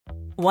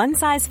One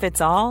size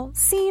fits all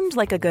seemed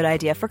like a good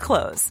idea for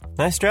clothes.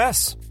 Nice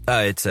dress.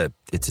 It's a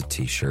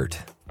t-shirt.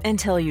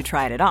 Until you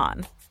tried it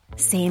on.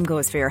 Same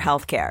goes for your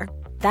healthcare.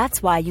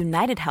 That's why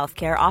United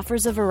Healthcare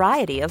offers a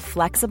variety of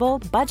flexible,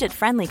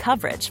 budget-friendly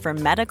coverage for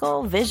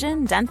medical,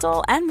 vision,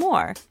 dental, and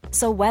more.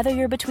 So whether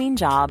you're between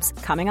jobs,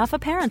 coming off a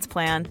parent's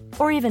plan,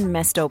 or even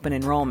missed open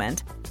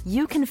enrollment,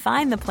 you can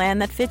find the plan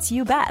that fits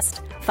you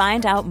best.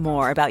 Find out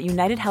more about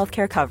United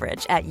Healthcare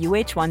coverage at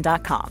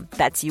uh1.com.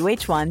 That's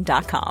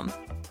uh1.com.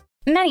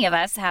 Many of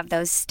us have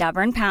those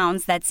stubborn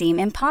pounds that seem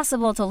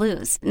impossible to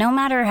lose, no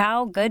matter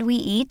how good we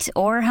eat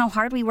or how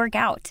hard we work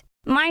out.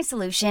 My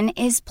solution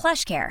is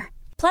PlushCare.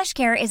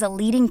 PlushCare is a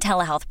leading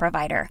telehealth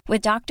provider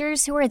with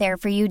doctors who are there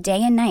for you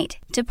day and night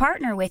to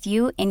partner with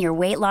you in your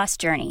weight loss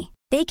journey.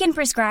 They can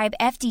prescribe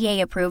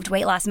FDA-approved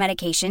weight loss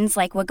medications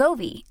like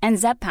Wegovy and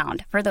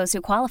Zepbound for those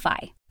who qualify.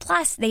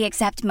 Plus, they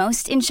accept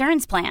most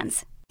insurance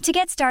plans. To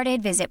get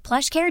started, visit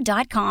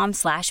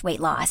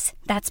plushcare.com/weightloss.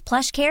 That's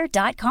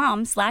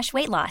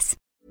plushcare.com/weightloss.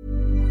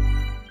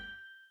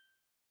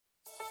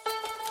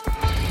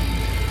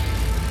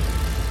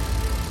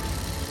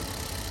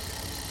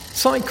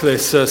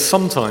 Cyclists are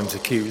sometimes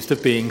accused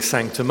of being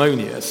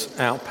sanctimonious.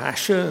 Our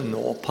passion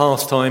or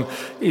pastime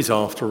is,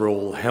 after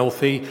all,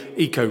 healthy,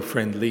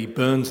 eco-friendly,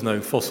 burns no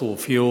fossil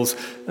fuels,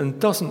 and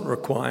doesn't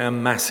require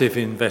massive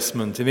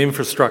investment in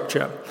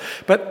infrastructure.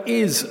 But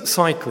is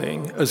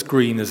cycling as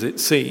green as it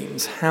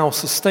seems? How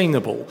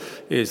sustainable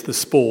is the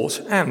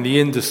sport and the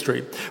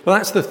industry? Well,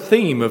 that's the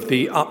theme of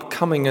the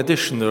upcoming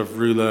edition of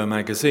Rouleur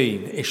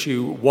magazine,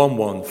 issue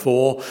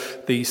 114,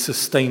 the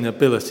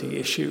sustainability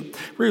issue.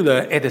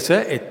 Rouleur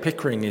editor Ed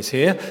Pickering is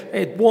here.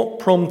 Ed, what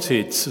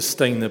prompted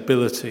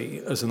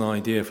sustainability as an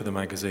idea for the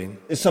magazine?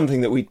 It's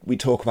something that we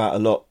talk about a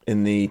lot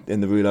in the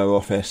Rouleur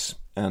office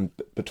and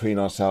between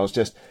ourselves,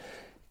 just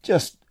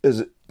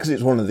as because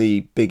it's one of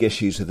the big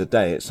issues of the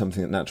day. It's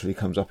something that naturally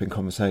comes up in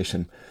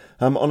conversation.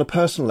 On a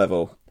personal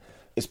level,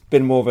 it's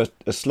been more of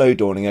a slow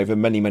dawning over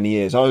many, many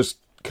years. I always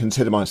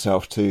consider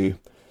myself to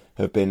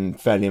have been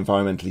fairly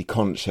environmentally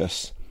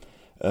conscious,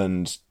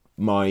 and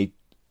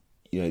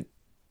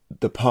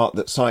the part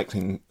that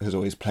cycling has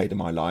always played in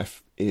my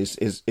life is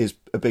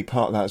a big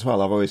part of that as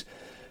well. I've always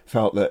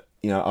felt that,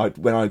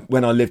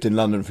 when I lived in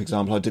London, for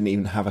example, I didn't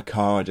even have a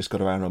car. I just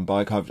got around on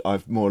bike.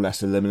 I've more or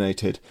less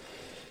eliminated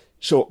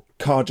short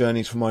car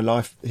journeys from my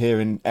life. Here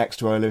in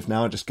Exeter, where I live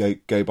now, I just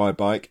go by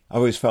bike. I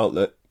always felt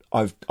that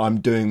I'm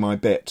doing my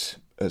bit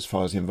as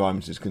far as the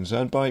environment is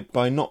concerned by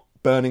not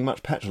burning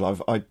much petrol.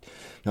 I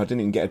didn't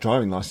even get a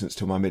driving licence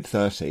till my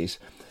mid-30s,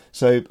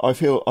 so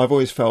I've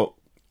always felt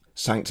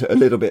a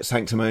little bit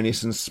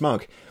sanctimonious and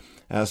smug,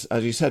 as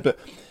you said. But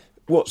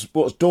what's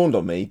dawned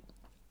on me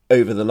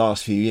over the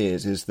last few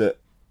years is that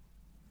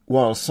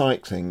while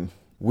cycling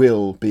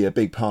will be a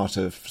big part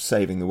of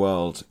saving the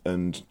world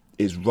and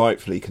is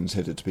rightfully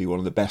considered to be one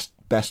of the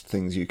best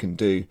things you can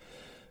do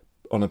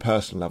on a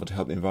personal level to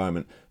help the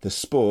environment, the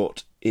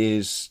sport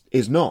is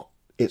not.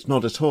 It's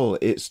not at all.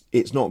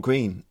 It's not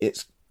green.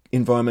 It's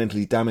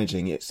environmentally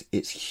damaging.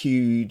 It's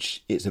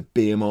huge. It's a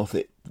behemoth.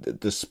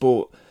 The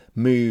sport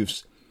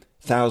moves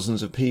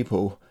thousands of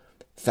people,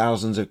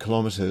 thousands of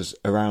kilometres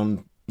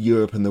around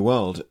Europe and the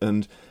world,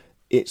 and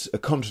it's a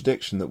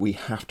contradiction that we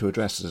have to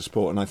address as a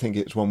sport, and I think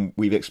it's one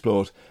we've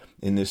explored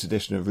in this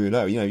edition of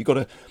Rouleur. You've got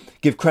to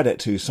give credit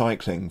to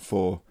cycling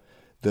for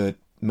the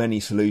many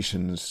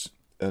solutions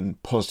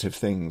and positive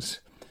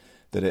things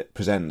that it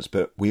presents,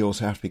 but we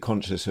also have to be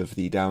conscious of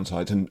the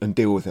downsides and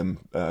deal with them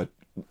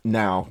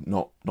now,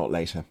 not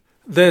later.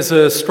 There's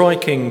a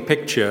striking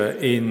picture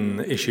in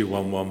issue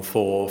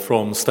 114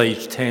 from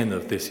stage 10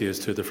 of this year's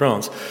Tour de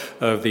France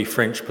of the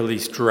French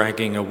police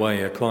dragging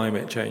away a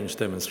climate change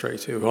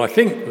demonstrator who I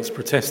think was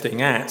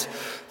protesting at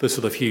the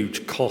sort of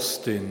huge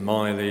cost in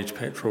mileage,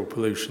 petrol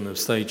pollution of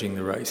staging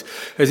the race.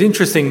 It's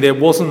interesting, there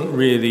wasn't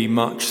really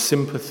much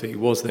sympathy,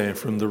 was there,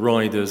 from the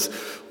riders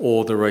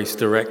or the race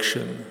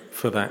direction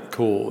for that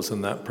cause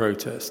and that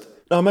protest?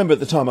 I remember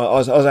at the time I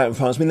was out in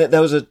France. I mean,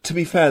 there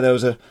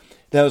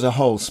was a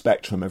whole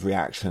spectrum of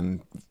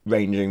reaction,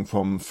 ranging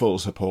from full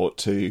support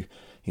to,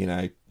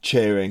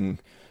 cheering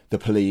the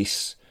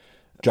police,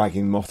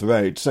 dragging them off the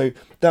road. So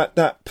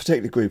that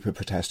particular group of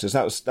protesters,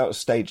 that was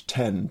stage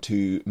 10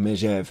 to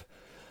Megève.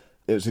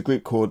 It was a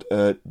group called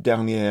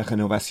Dernière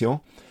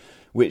Rénovation,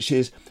 which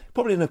is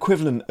probably an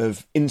equivalent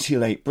of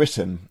Insulate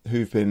Britain,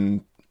 who've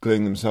been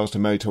gluing themselves to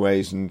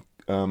motorways and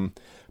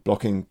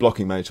blocking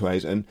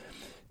motorways. And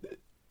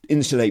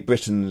Insulate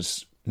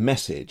Britain's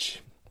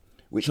message,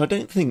 which I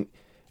don't think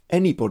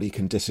anybody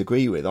can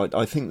disagree with.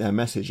 I think their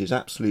message is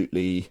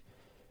absolutely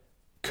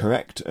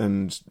correct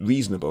and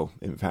reasonable.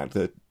 In fact,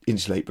 that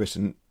Insulate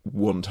Britain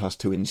want us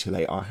to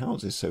insulate our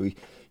houses, so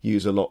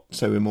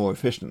we're more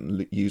efficient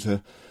and use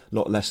a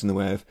lot less in the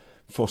way of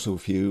fossil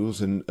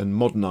fuels and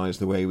modernise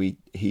the way we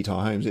heat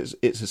our homes.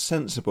 It's a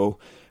sensible,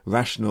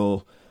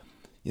 rational,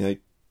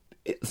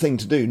 thing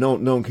to do. No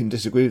one can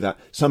disagree with that.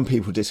 Some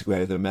people disagree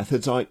with their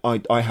methods. I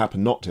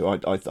happen not to.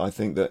 I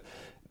think that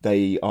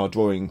they are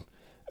drawing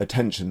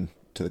attention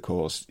to the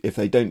cause. If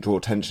they don't draw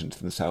attention to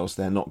themselves,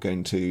 they're not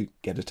going to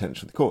get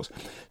attention to the cause.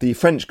 The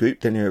French group,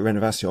 Dernière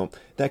Rénovation,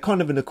 they're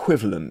kind of an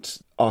equivalent,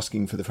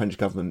 asking for the French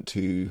government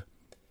to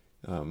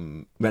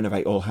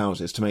renovate all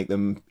houses to make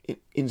them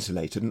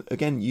insulated. And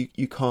again,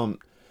 you can't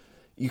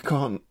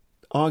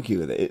argue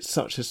with it. It's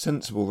such a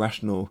sensible,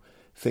 rational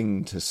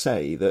thing to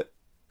say that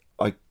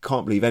I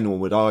can't believe anyone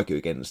would argue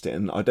against it,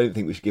 and I don't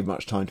think we should give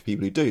much time to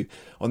people who do.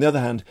 On the other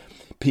hand,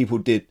 people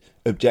did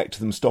object to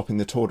them stopping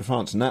the Tour de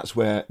France, and that's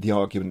where the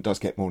argument does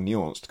get more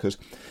nuanced, because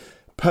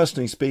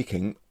personally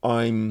speaking,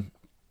 I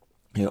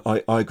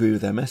agree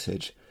with their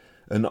message,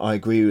 and I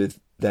agree with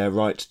their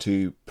right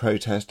to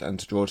protest and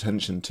to draw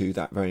attention to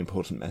that very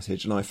important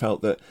message, and I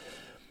felt that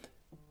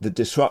the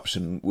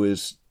disruption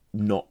was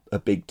not a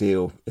big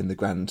deal in the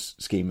grand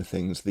scheme of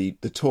things. The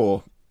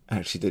Tour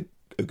actually did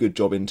a good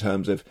job in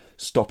terms of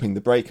stopping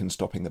the break and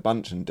stopping the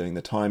bunch and doing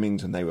the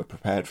timings, and they were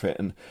prepared for it.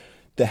 And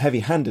the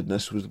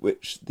heavy-handedness with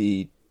which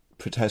the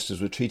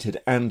protesters were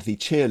treated and the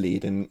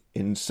cheerlead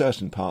in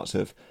certain parts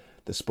of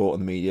the sport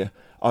and the media,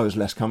 I was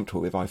less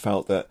comfortable with. I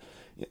felt that,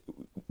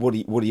 what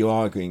are you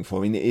arguing for?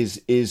 I mean,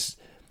 is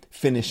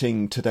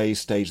finishing today's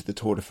stage of the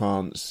Tour de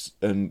France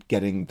and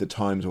getting the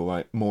times all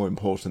right more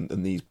important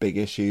than these big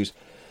issues?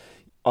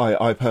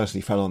 I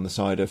personally fell on the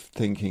side of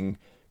thinking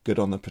good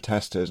on the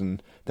protesters,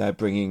 and they're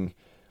bringing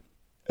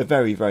a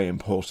very, very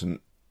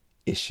important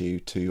issue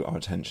to our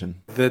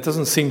attention. There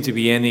doesn't seem to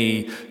be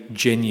any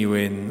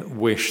genuine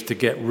wish to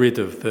get rid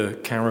of the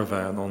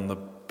caravan on the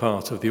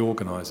part of the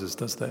organisers,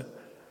 does there?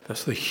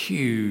 That's the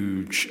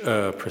huge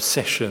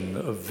procession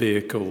of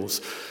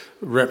vehicles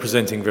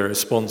representing various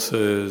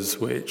sponsors,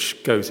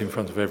 which goes in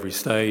front of every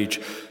stage,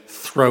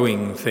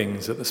 throwing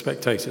things at the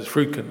spectators,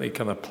 frequently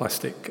kind of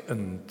plastic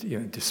and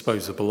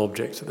disposable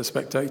objects at the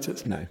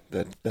spectators. No,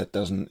 that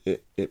doesn't.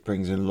 It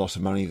brings in a lot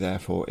of money,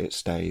 therefore it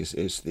stays.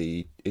 Is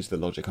the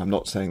logic? I'm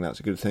not saying that's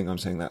a good thing. I'm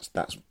saying that's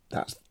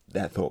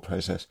their thought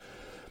process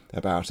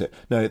about it.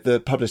 No, the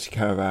publicity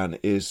caravan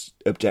is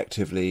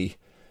objectively,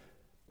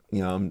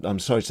 I'm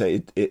sorry to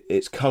say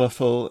it's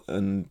colourful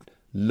and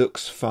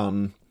looks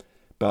fun,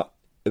 but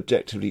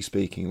objectively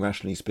speaking,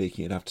 rationally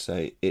speaking, you'd have to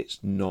say it's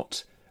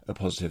not a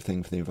positive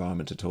thing for the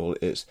environment at all.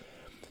 It's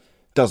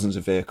dozens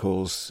of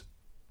vehicles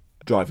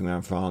driving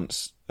around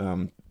France.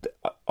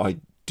 I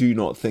do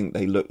not think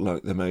they look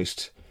like the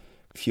most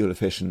fuel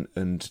efficient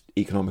and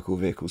economical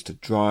vehicles to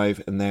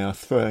drive, and they are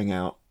throwing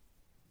out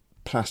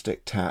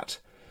plastic tat,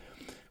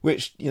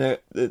 which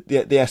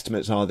the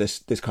estimates are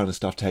this kind of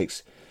stuff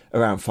takes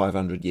around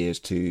 500 years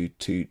to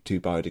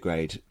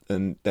biodegrade,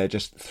 and they're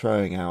just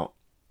throwing out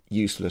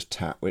useless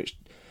tat, which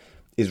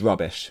is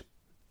rubbish.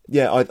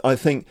 Yeah, I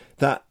think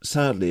that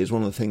sadly is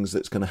one of the things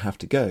that's going to have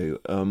to go.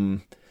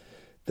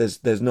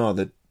 There's no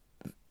other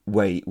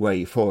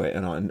way for it,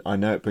 and I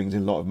know it brings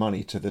in a lot of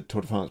money to the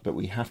Tour de France, but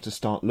we have to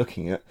start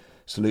looking at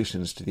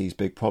solutions to these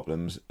big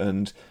problems,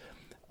 and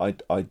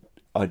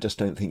I just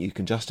don't think you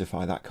can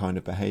justify that kind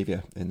of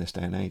behaviour in this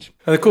day and age.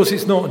 And of course,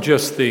 it's not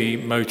just the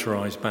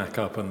motorised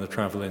backup and the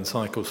travel in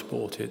cycle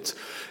sport. It's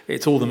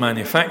all the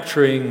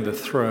manufacturing, the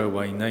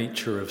throwaway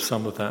nature of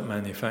some of that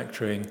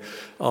manufacturing,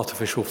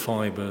 artificial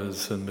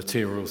fibres and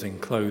materials in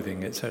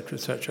clothing, etc.,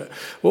 etc.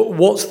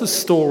 What's the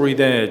story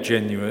there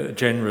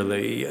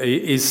generally?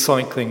 Is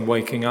cycling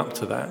waking up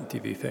to that,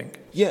 do you think?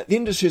 Yeah, the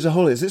industry as a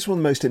whole is. This is one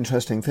of the most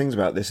interesting things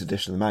about this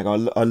edition of the mag.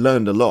 I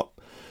learned a lot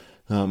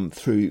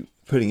through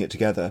putting it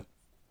together.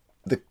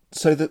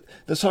 So that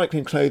the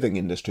cycling clothing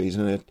industry is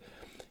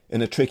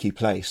in a tricky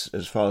place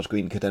as far as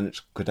green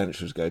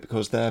credentials go,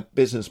 because their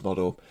business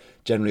model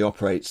generally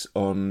operates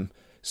on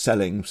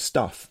selling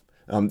stuff.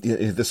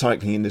 The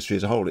cycling industry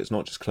as a whole, it's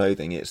not just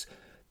clothing, it's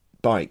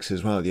bikes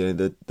as well.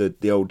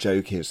 The old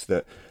joke is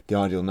that the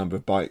ideal number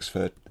of bikes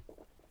for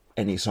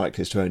any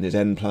cyclist to own is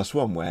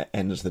N+1, where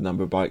N is the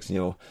number of bikes in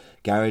your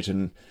garage,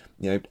 and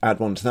add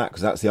one to that,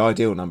 because that's the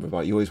ideal number of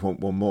bikes. You always want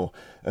one more,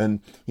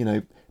 and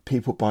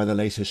people buy the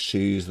latest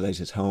shoes, the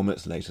latest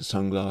helmets, the latest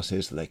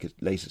sunglasses, the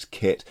latest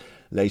kit,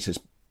 latest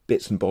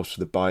bits and bobs for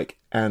the bike,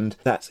 and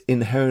that's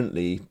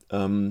inherently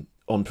on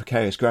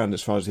precarious ground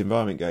as far as the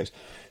environment goes.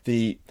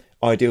 The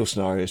ideal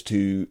scenario is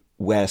to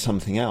wear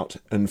something out,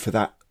 and for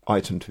that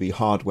item to be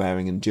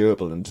hard-wearing and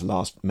durable and to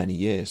last many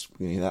years.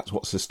 That's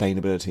what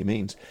sustainability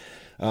means.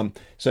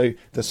 So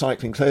the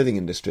cycling clothing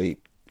industry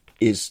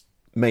is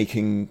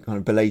making kind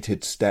of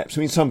belated steps.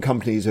 I mean, some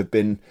companies have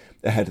been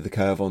ahead of the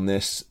curve on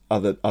this.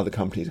 Other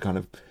companies are kind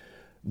of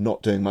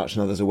not doing much,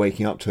 and others are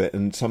waking up to it.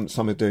 And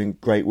some are doing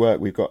great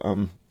work. We've got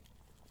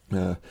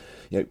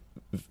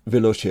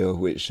Rouleur,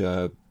 which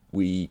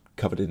we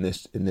covered in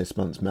this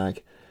month's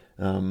mag.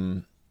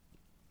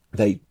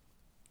 They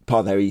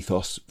part of their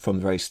ethos from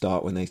the very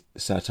start when they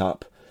set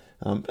up,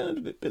 a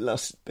bit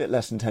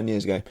less than 10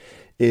 years ago,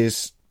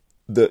 is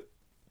that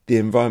the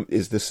environment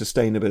is the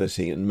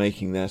sustainability, and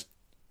making their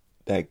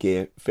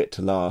gear fit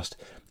to last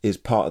is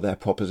part of their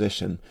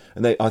proposition.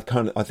 And I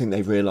think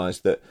they've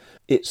realised that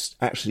it's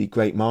actually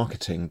great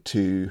marketing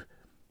to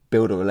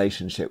build a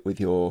relationship with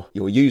your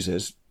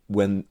users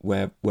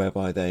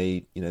whereby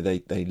they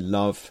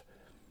love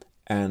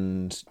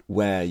and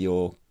wear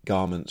your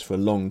garments for a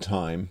long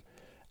time,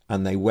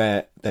 and they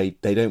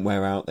don't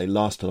wear out, they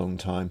last a long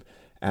time,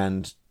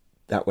 and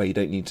that way you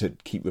don't need to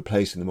keep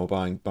replacing them or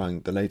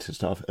buying the latest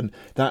stuff. And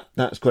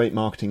that's great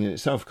marketing in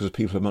itself, because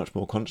people are much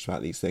more conscious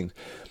about these things.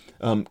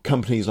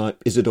 Companies like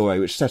Isidore,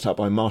 which is set up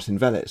by Martin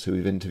Velits, who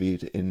we've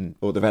interviewed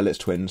or the Velits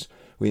twins.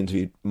 We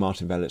interviewed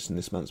Martin Velits in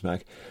this month's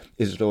mag.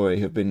 Isidore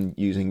have been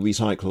using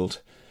recycled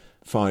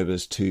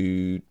fibres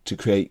to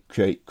create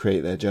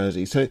their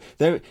jerseys. So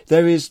there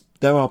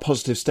are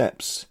positive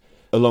steps.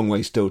 A long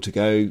way still to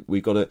go.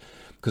 We've got to,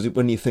 because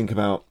when you think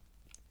about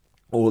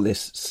all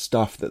this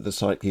stuff that the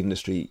cycling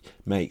industry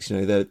makes,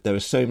 there are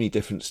so many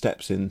different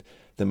steps in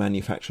the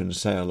manufacture and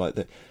sale.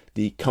 Like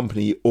the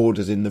company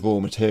orders in the raw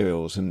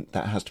materials, and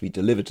that has to be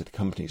delivered to the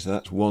company. So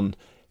that's one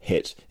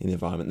hit in the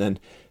environment. Then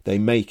they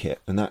make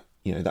it, and that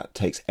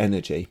takes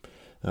energy.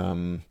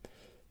 I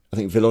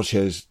think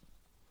Velocio's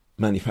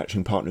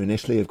manufacturing partner in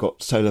Italy have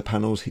got solar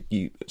panels.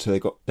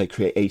 So they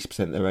create 80%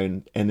 of their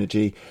own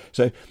energy.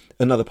 So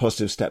another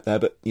positive step there.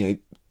 But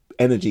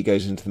energy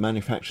goes into the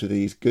manufacture of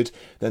these goods.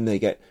 Then they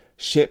get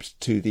shipped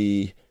to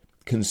the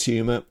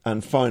consumer,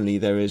 and finally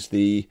there is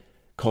the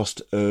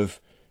cost of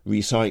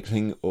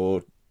recycling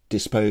or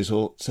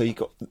disposal. So you've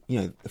got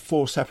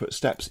 4 separate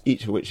steps,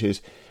 each of which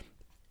is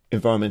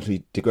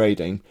environmentally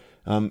degrading,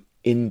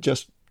 in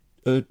just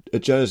a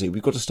jersey.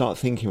 We've got to start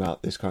thinking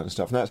about this kind of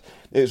stuff, and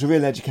it was a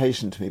real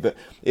education to me. But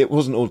it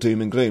wasn't all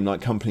doom and gloom.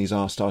 Like, companies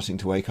are starting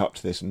to wake up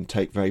to this and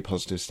take very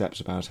positive steps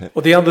about it.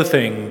 Well, the other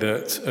thing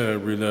that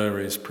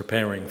Rouleur is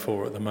preparing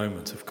for at the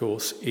moment, of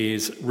course,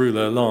 is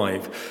Rouleur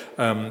Live,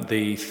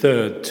 the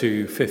 3rd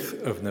to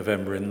 5th of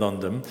November in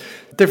London.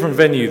 Different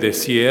venue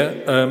this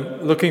year.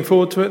 Looking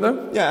forward to it,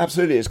 though? Yeah,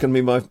 absolutely. It's going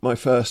to be my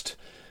first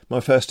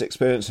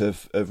experience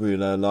of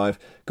Rouleur Live.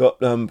 Got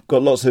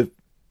lots of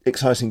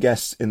exciting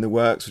guests in the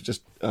works. We're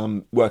just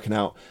working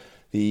out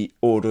the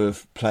order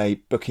of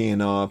play, booking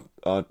in our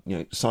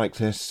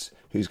cyclists,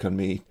 who's going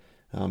to be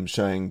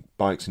showing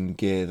bikes and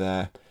gear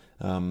there,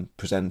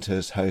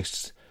 presenters,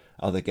 hosts,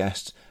 other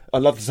guests. I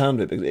love the sound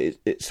of it, because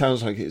it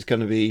sounds like it's going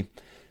to be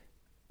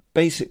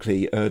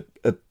basically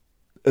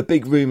a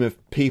big room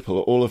of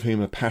people, all of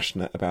whom are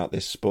passionate about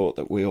this sport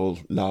that we all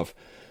love,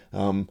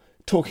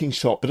 talking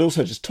shop, but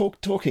also just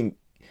talking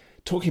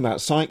about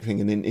cycling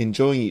and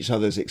enjoying each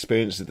other's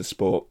experience of the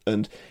sport.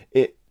 And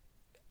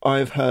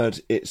I've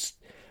heard it's,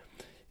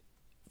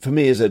 for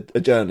me as a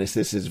journalist,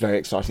 this is very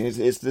exciting.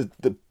 It's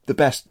the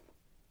best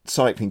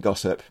cycling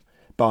gossip,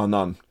 bar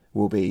none,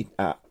 will be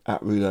at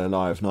Rouleur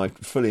Live, and I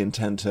fully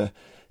intend to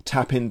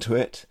tap into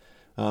it,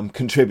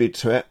 contribute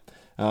to it,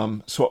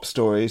 swap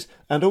stories,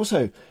 and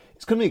also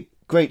it's going to be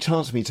a great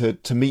chance for me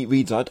to meet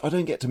readers. I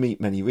don't get to meet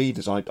many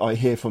readers. I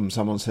hear from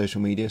some on social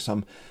media,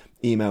 some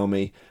email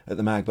me at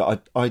the mag,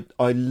 but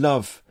I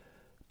love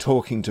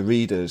talking to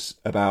readers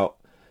about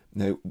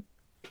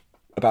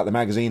about the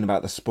magazine,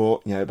 about the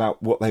sport,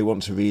 about what they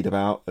want to read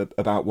about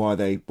why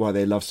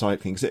they love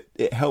cycling, because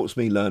it helps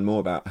me learn more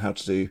about how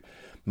to do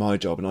my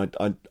job, and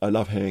I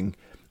love hearing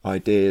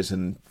ideas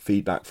and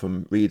feedback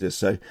from readers.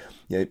 So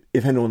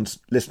if anyone's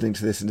listening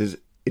to this and is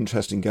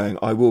interested in going,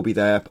 I will be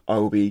there. I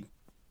will be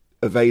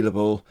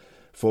available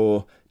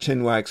for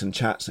chinwags and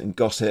chats and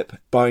gossip,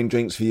 buying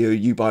drinks for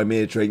you buy me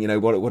a drink,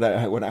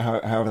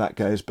 however that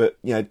goes. But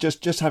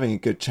just having a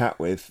good chat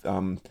with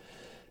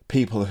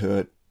people who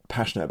are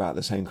passionate about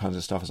the same kinds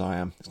of stuff as I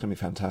am. It's going to be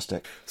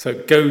fantastic.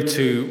 So go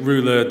to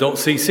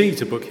rouleur.cc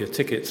to book your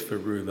tickets for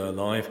Rouleur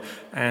Live,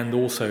 and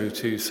also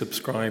to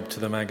subscribe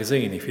to the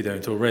magazine if you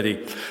don't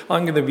already.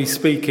 I'm going to be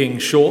speaking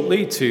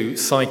shortly to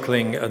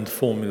cycling and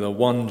Formula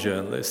One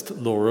journalist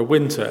Laura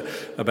Winter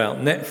about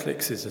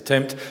Netflix's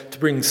attempt to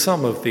bring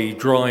some of the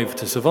Drive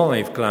to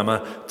Survive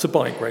glamour to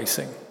bike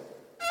racing.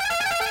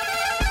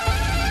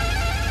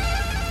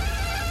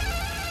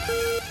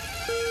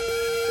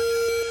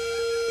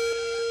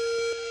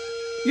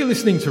 You're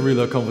listening to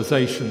Rouleur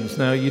Conversations.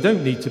 Now, you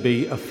don't need to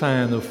be a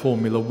fan of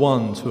Formula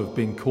One to have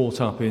been caught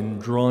up in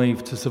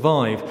Drive to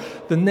Survive,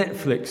 the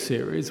Netflix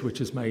series which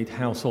has made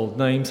household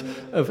names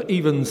of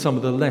even some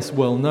of the less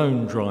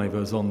well-known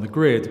drivers on the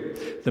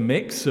grid. The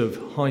mix of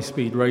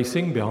high-speed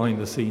racing,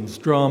 behind-the-scenes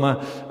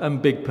drama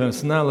and big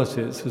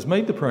personalities has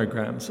made the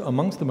programmes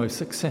amongst the most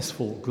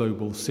successful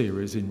global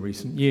series in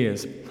recent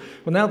years.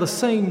 Well, now the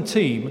same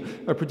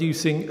team are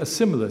producing a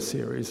similar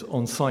series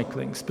on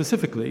cycling,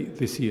 specifically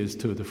this year's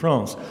Tour de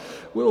France.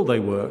 Will they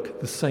work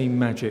the same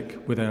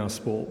magic with our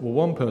sport? Well,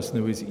 one person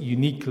who is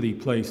uniquely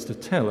placed to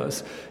tell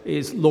us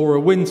is Laura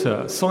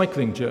Winter,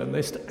 cycling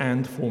journalist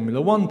and Formula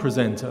One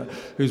presenter,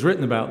 who's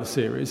written about the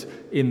series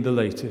in the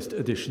latest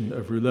edition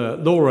of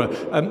Rouleur.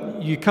 Laura,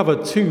 you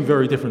cover 2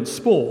 very different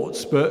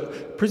sports,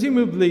 but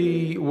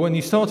presumably when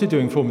you started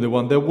doing Formula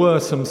One, there were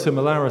some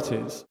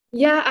similarities.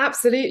 Yeah,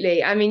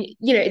 absolutely. I mean,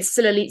 it's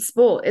still elite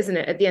sport, isn't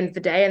it, at the end of the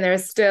day? And there are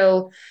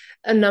still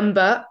a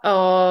number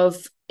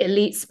of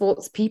elite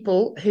sports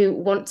people who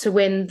want to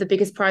win the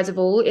biggest prize of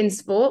all in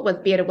sport, whether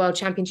be it a world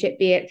championship,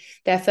 be it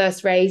their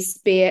first race,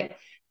 be it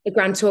the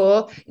Grand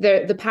Tour.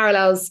 The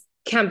parallels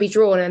can be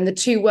drawn, and the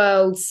two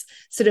worlds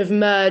sort of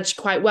merge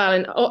quite well.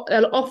 And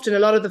often a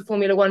lot of the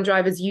Formula One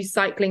drivers use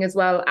cycling as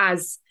well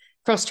as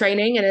cross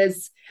training, and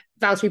as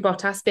Valtteri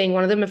Bottas being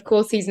one of them. Of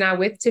course, he's now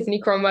with Tiffany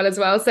Cromwell as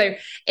well. So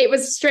it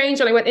was strange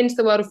when I went into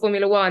the world of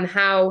Formula One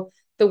how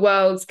the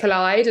worlds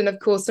collide. And of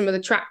course, some of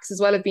the tracks as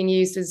well have been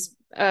used as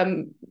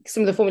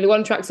some of the Formula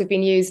One tracks have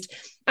been used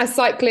as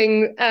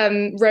cycling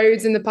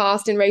roads in the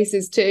past in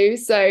races too.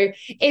 So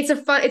it's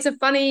a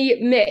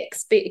funny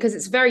mix because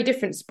it's a very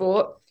different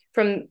sport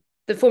from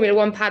the Formula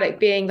One paddock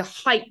being the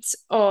height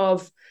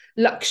of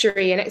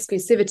luxury and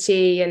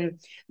exclusivity, and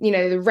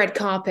the red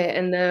carpet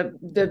and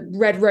the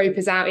red rope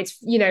is out.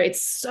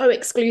 It's so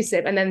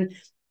exclusive. And then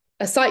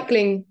a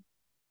cycling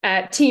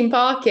team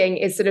parking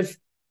is sort of,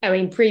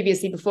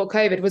 previously before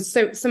COVID was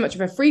so much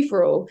of a free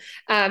for all.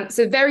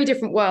 So very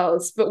different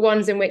worlds, but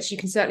ones in which you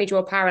can certainly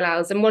draw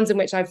parallels, and ones in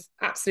which I've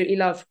absolutely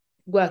loved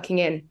working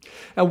in.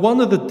 And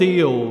one of the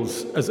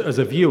deals as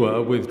a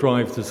viewer with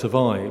Drive to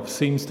Survive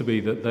seems to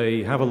be that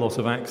they have a lot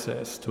of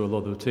access to a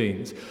lot of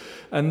teams,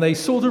 and they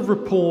sort of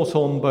report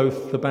on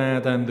both the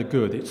bad and the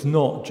good. It's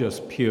not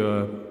just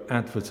pure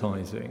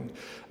advertising.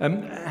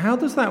 How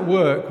does that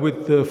work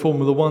with the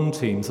Formula One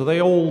teams? Are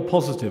they all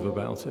positive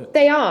about it?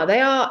 They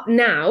are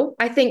now.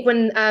 I think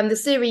when the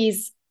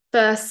series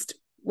first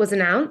was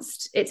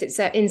announced, its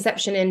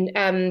inception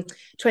in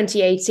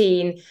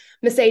 2018,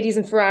 Mercedes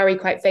and Ferrari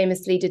quite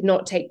famously did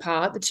not take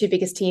part. The two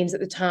biggest teams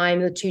at the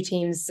time, the two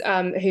teams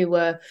who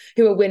were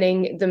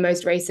winning the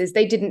most races,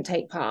 they didn't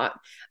take part.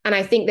 And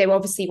I think they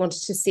obviously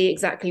wanted to see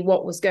exactly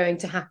what was going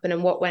to happen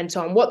and what went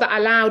on. What that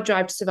allowed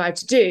Drive to Survive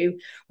to do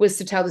was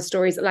to tell the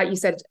stories, like you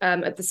said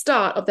at the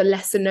start, of the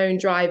lesser known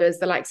drivers,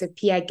 the likes of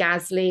Pierre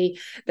Gasly,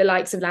 the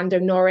likes of Lando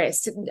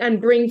Norris,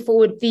 and bring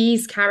forward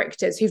these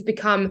characters who've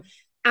become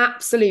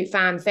absolute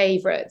fan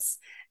favorites.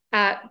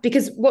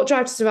 Because what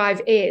Drive to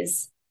Survive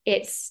is,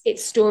 it's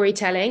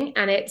storytelling,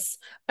 and it's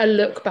a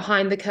look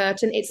behind the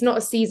curtain. It's not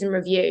a season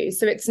review.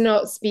 So it's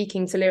not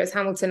speaking to Lewis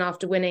Hamilton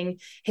after winning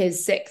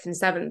his 6th and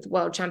 7th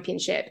world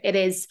championship. It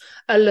is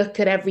a look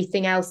at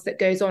everything else that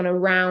goes on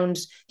around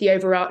the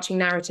overarching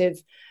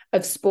narrative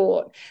of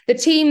sport. The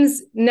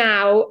teams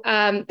now,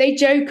 they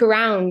joke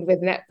around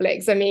with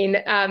Netflix.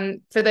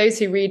 For those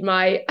who read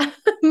my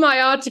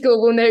my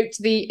article will note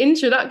the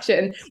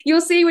introduction.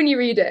 You'll see when you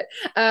read it.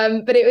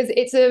 But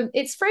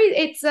it's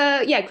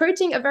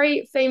quoting a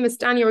very famous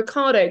Daniel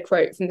Ricciardo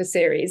quote from the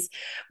series.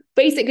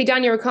 Basically,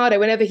 Daniel Ricciardo,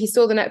 whenever he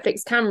saw the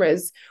Netflix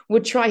cameras,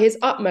 would try his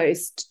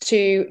utmost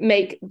to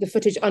make the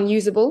footage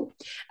unusable.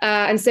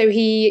 And so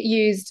he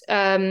used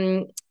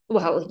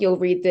you'll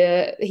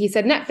read he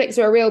said Netflix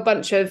are a real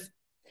bunch of,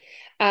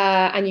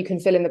 and you can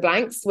fill in the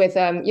blanks with,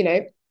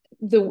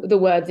 the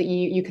word that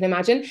you can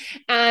imagine.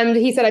 And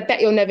he said, I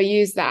bet you'll never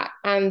use that.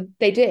 And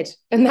they did.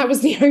 And that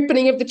was the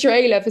opening of the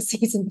trailer for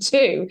season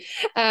 2.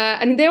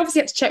 And they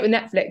obviously had to check with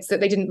Netflix that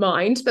they didn't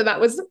mind, but that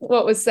was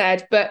what was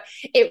said. But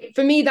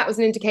for me, that was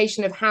an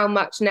indication of how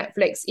much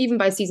Netflix, even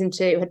by season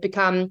 2, had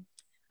become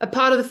a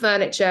part of the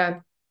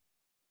furniture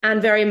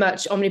and very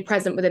much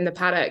omnipresent within the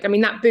paddock.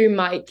 That boom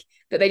mic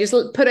that they just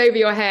put over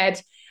your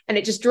head and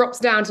it just drops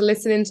down to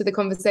listen into the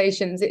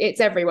conversations. It's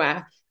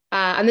everywhere.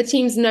 And the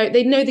teams know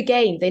the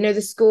game, they know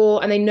the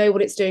score, and they know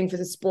what it's doing for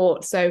the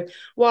sport. So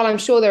while I'm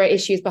sure there are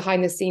issues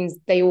behind the scenes,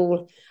 they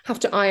all have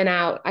to iron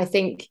out. I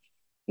think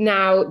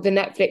now the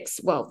Netflix,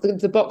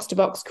 the box to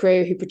box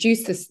crew who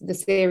produced the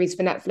series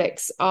for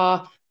Netflix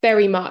are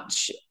very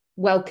much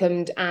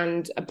welcomed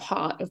and a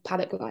part of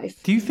paddock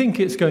life. Do you think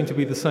it's going to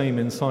be the same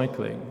in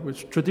cycling,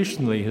 which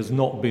traditionally has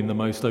not been the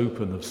most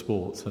open of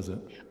sports, has it?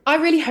 I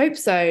really hope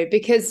so,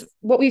 because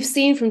what we've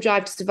seen from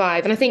Drive to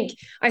Survive, and I think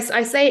I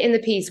say it in the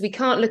piece, we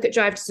can't look at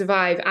Drive to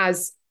Survive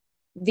as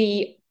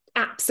the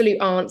absolute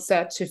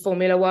answer to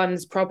Formula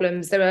One's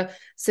problems. There are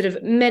sort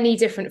of many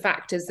different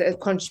factors that have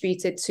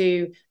contributed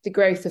to the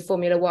growth of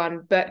Formula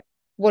One, but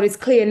what is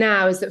clear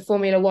now is that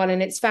Formula One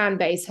and its fan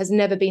base has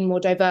never been more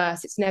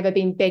diverse. It's never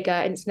been bigger,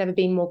 and it's never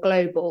been more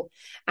global.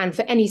 And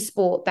for any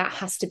sport, that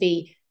has to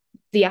be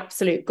the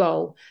absolute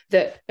goal,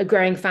 that a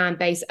growing fan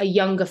base, a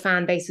younger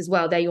fan base as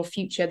well, they're your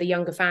future, the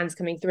younger fans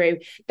coming through,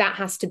 that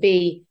has to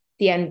be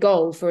the end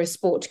goal for a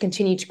sport to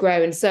continue to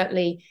grow. And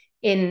certainly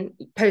in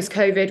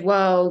post-COVID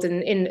world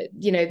and in,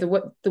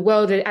 the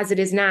world as it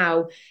is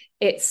now,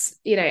 it's,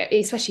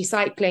 especially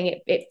cycling,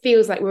 it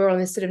feels like we're on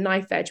this sort of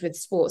knife edge with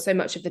sport so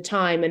much of the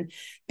time, and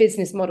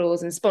business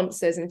models and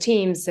sponsors and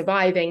teams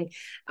surviving.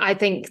 I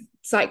think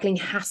cycling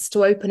has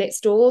to open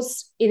its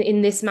doors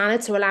in this manner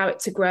to allow it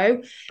to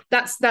grow.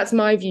 That's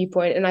my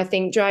viewpoint. And I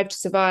think Drive to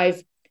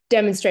Survive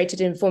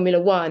demonstrated in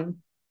Formula One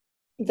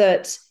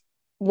that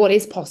what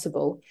is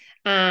possible.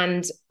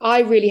 And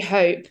I really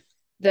hope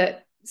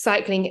that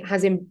cycling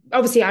has,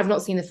 obviously I've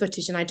not seen the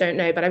footage and I don't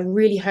know, but I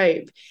really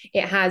hope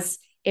it has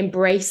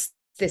embraced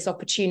this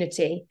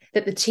opportunity,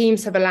 that the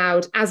teams have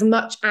allowed as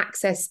much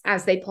access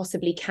as they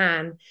possibly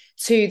can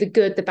to the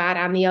good, the bad,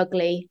 and the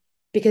ugly,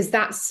 because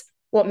that's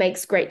what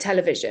makes great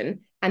television.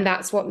 And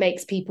that's what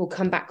makes people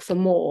come back for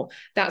more.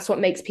 That's what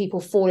makes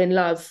people fall in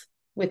love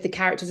with the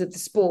characters of the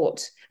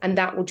sport, and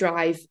that will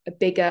drive a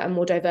bigger and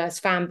more diverse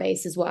fan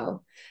base as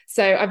well.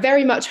 So I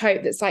very much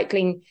hope that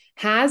cycling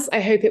I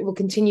hope it will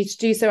continue to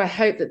do so. I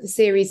hope that the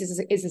series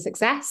is a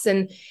success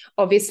and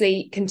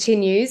obviously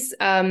continues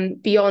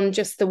beyond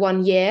just the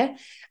 1 year.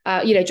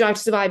 Drive to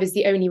Survive is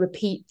the only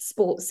repeat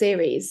sports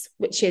series,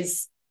 which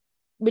is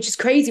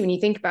crazy when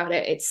you think about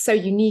it. It's so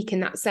unique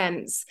in that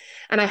sense.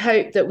 And I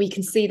hope that we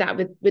can see that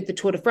with the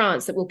Tour de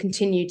France, that we'll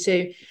continue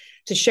to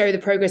show the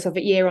progress of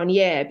it year on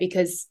year,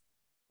 because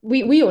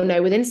we all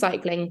know within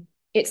cycling,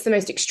 it's the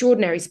most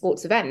extraordinary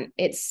sports event.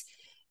 It's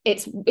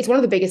one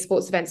of the biggest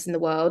sports events in the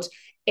world.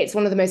 It's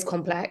one of the most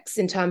complex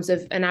in terms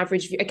of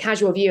a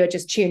casual viewer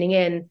just tuning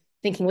in,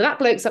 thinking, well, that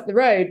bloke's up the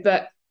road,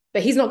 but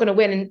he's not going to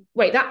win. And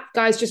wait, that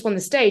guy's just won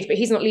the stage, but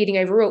he's not leading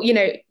overall.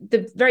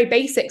 The very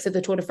basics of the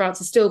Tour de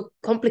France are still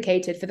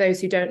complicated for those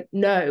who don't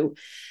know.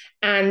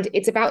 And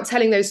it's about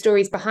telling those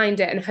stories behind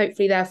it, and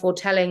hopefully therefore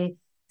telling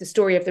the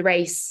story of the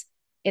race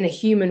in a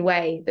human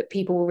way that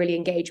people will really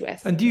engage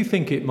with. And do you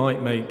think it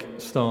might make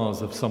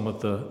stars of some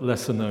of the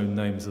lesser known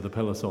names of the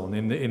peloton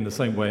in the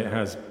same way it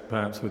has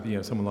perhaps with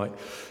someone like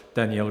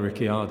Daniel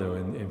Ricciardo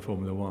in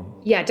Formula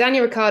One? Yeah,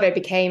 Daniel Ricciardo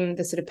became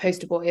the sort of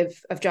poster boy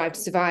of Drive to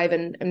Survive,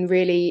 and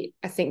really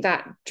I think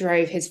that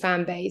drove his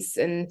fan base,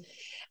 and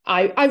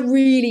I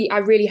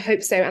really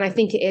hope so, and I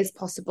think it is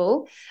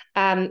possible.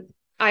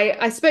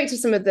 I spoke to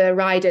some of the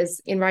riders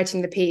in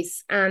writing the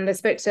piece, and I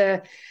spoke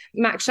to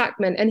Max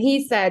Schachmann, and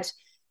he said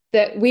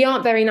that we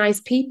aren't very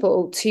nice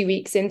people 2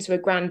 weeks into a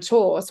grand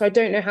tour. So I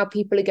don't know how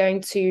people are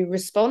going to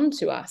respond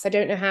to us. I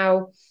don't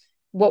know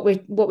what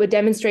we're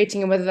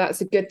demonstrating and whether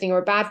that's a good thing or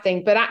a bad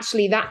thing. But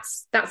actually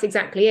that's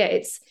exactly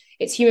it.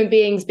 It's human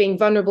beings being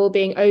vulnerable,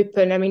 being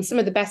open. I mean, some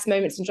of the best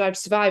moments in Drive to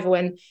Survive are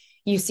when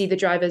you see the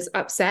drivers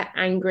upset,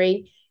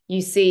 angry,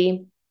 you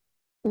see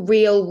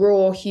real,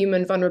 raw,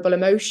 human, vulnerable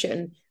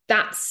emotion.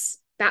 That's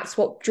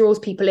what draws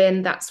people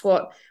in. That's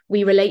what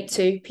we relate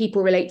to.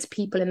 People relate to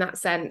people in that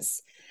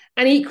sense.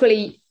 And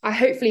equally, I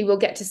hopefully will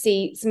get to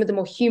see some of the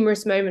more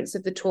humorous moments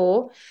of the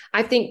tour.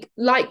 I think,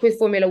 like with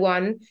Formula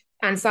One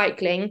and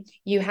cycling,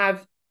 you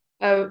have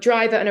a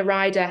driver and a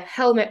rider,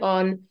 helmet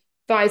on,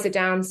 visor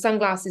down,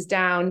 sunglasses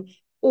down,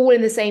 all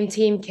in the same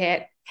team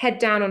kit, head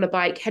down on a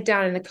bike, head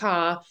down in a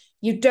car.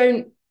 You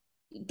don't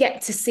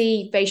get to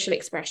see facial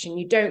expression.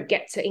 You don't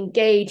get to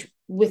engage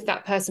with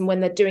that person when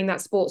they're doing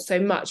that sport so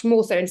much,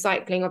 more so in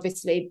cycling,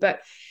 obviously. But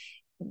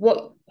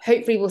what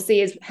hopefully we'll see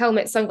is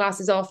helmet,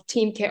 sunglasses off,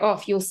 team kit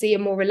off. You'll see a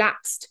more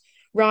relaxed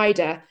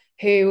rider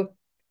who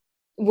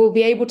will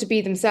be able to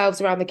be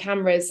themselves around the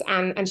cameras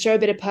and show a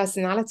bit of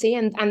personality.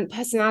 And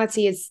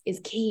personality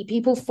is key.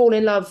 People fall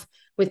in love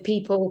with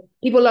people.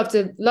 People love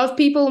to love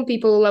people, and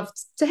people love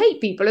to hate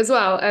people as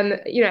well.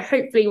 And,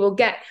 hopefully we'll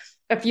get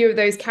a few of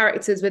those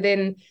characters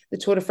within the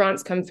Tour de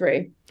France come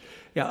through.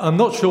 Yeah, I'm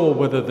not sure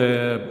whether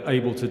they're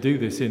able to do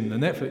this in the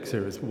Netflix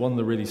series, but one of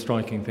the really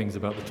striking things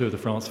about the Tour de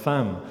France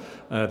Femme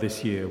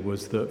this year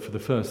was that for the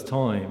first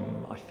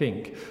time, I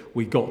think,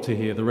 we got to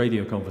hear the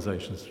radio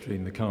conversations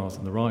between the cars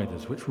and the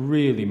riders, which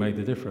really made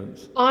the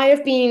difference.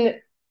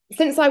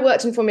 Since I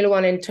worked in Formula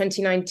One in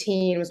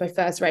 2019, was my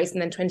first race,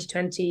 and then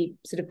 2020,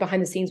 sort of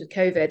behind the scenes with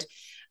COVID,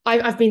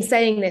 I've been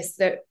saying this,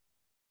 that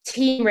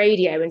team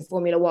radio in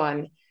Formula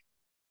One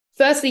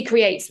firstly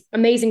creates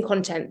amazing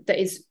content that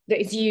is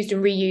used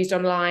and reused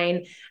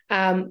online.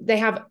 They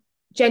have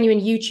genuine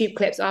YouTube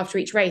clips after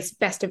each race,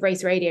 best of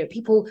race radio.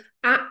 People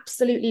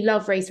absolutely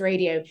love race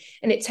radio,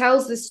 and it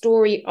tells the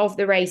story of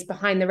the race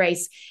behind the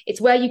race. It's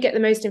where you get the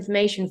most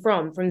information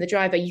from the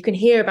driver. You can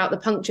hear about the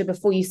puncture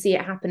before you see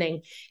it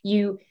happening.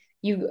 You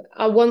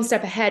are one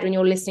step ahead when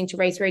you're listening to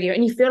race radio,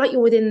 and you feel like you're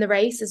within the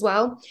race as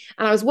well.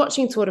 And I was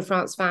watching Tour de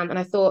France Femme, and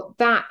I thought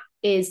that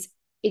is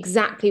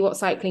exactly what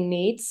cycling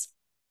needs.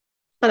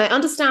 And I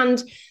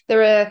understand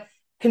there are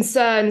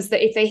concerns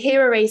that if they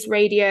hear a race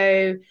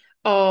radio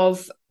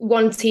of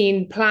one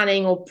team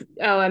planning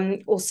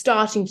or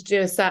starting to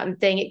do a certain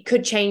thing, it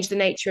could change the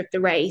nature of the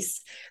race.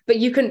 But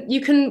you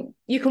can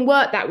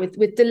work that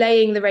with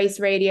delaying the race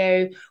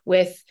radio,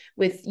 with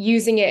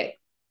using it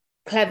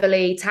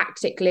cleverly,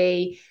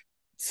 tactically,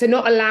 to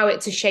not allow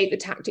it to shape the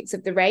tactics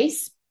of the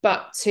race,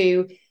 but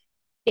to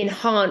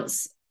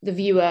enhance the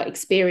viewer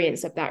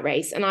experience of that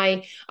race. And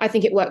I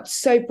think it worked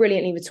so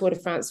brilliantly with Tour de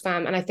France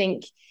Femme. And I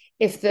think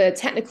if the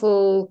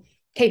technical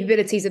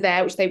capabilities are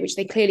there, which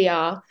they clearly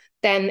are,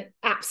 then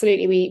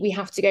absolutely we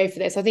have to go for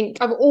this. I think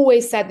I've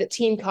always said that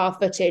team car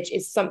footage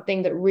is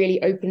something that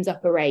really opens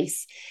up a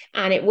race,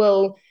 and it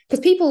will,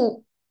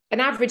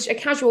 because a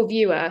casual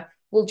viewer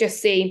will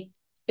just see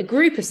a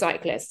group of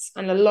cyclists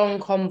and a long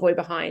convoy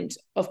behind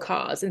of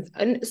cars.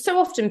 And so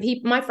often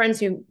my friends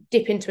who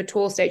dip into a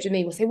tour stage with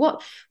me will say,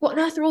 what on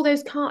earth are all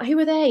those cars? Who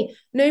are they?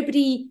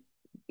 Nobody,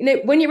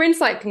 when you're in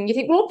cycling, you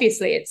think, well,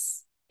 obviously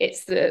it's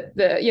the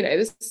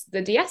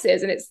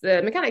DSs and it's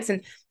the mechanics,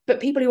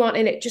 but people who aren't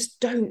in it just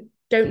don't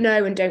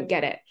know and don't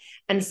get it.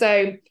 And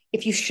so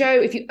if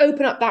you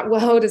open up that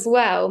world as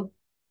well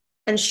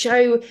and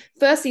show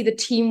firstly the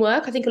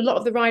teamwork, I think a lot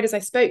of the riders I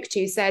spoke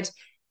to said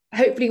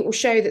hopefully it will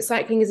show that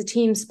cycling is a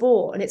team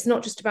sport, and it's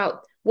not just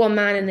about one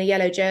man in a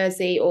yellow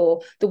jersey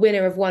or the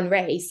winner of one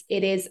race.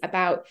 It is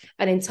about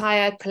an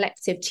entire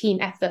collective team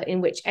effort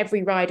in which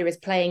every rider is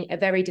playing a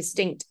very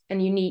distinct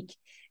and unique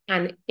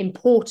and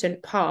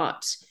important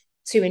part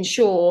to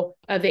ensure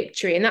a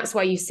victory. And that's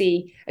why you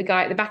see a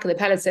guy at the back of the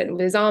peloton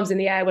with his arms in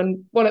the air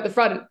when one at the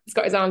front has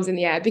got his arms in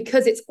the air,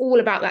 because it's all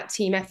about that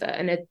team effort.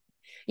 And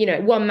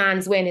one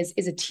man's win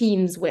is a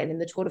team's win in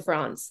the Tour de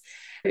France.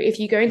 If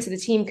you go into the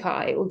team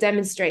car, it will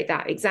demonstrate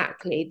that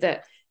exactly,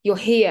 that you'll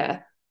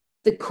hear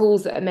the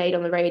calls that are made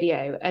on the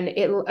radio, and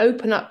it'll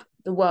open up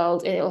the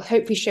world, and it'll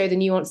hopefully show the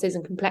nuances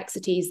and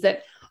complexities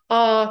that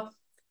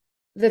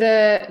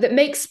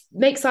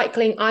make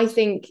cycling, I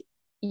think,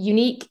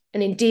 unique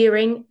and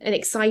endearing and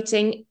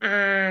exciting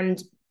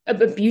and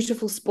a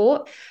beautiful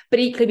sport. But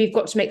equally, we've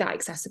got to make that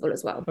accessible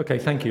as well. Okay,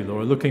 thank you,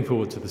 Laura. Looking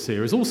forward to the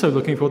series. Also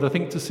looking forward, I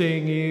think, to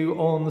seeing you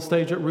on the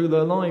stage at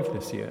Rouleur Live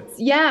this year.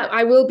 Yeah,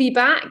 I will be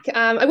back.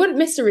 I wouldn't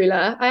miss a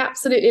Rouleur. I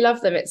absolutely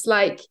love them. It's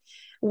like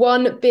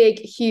one big,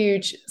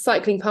 huge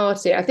cycling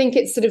party. I think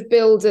it's sort of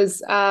billed as,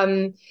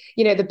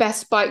 the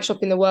best bike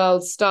shop in the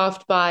world,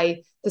 staffed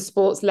by the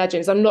sports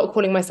legends. I'm not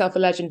calling myself a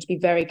legend, to be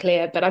very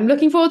clear, but I'm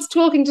looking forward to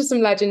talking to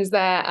some legends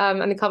there.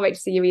 And I can't wait to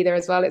see you either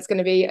as well. It's going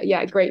to be,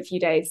 a great few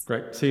days.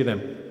 Great. See you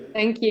then.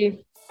 Thank you.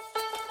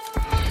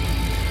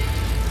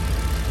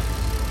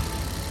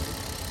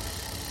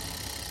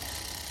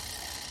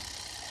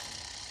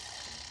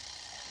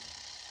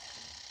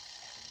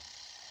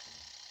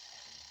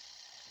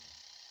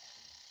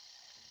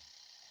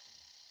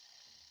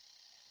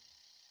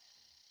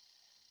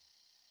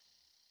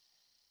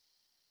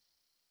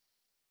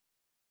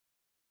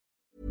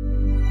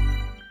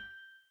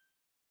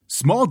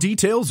 Small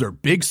details are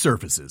big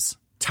surfaces.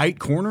 Tight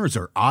corners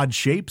are odd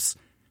shapes.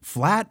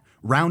 Flat,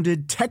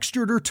 rounded,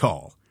 textured, or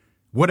tall.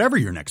 Whatever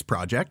your next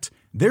project,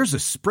 there's a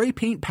spray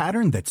paint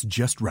pattern that's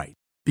just right.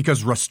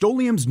 Because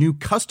Rust-Oleum's new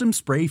Custom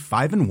Spray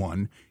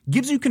 5-in-1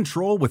 gives you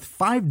control with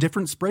 5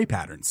 different spray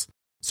patterns.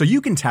 So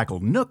you can tackle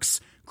nooks,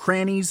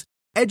 crannies,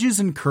 edges,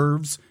 and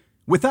curves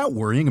without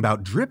worrying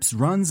about drips,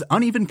 runs,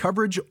 uneven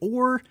coverage,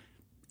 or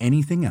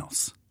anything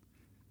else.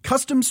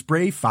 Custom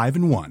Spray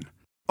 5-in-1.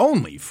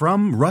 Only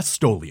from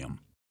Rust-Oleum.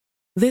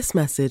 This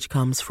message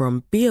comes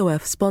from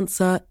BOF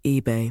sponsor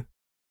eBay.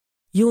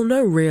 You'll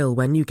know real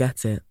when you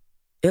get it.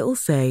 It'll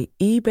say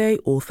eBay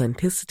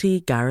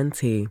Authenticity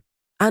Guarantee.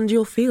 And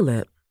you'll feel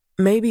it.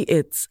 Maybe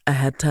it's a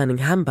head-turning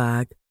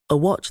handbag, a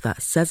watch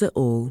that says it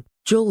all,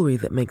 jewelry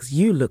that makes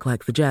you look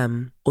like the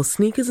gem, or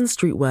sneakers and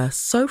streetwear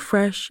so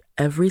fresh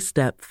every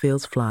step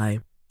feels fly.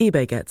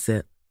 eBay gets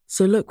it.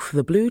 So look for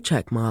the blue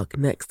check mark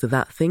next to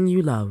that thing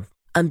you love.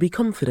 And be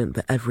confident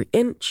that every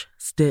inch,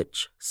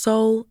 stitch,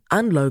 sole,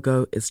 and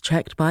logo is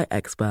checked by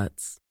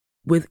experts.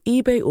 With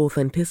eBay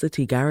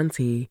Authenticity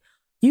Guarantee,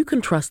 you can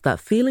trust that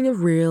feeling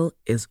of real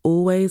is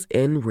always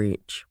in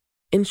reach.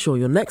 Ensure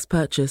your next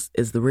purchase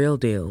is the real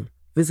deal.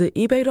 Visit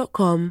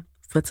ebay.com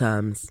for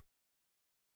terms.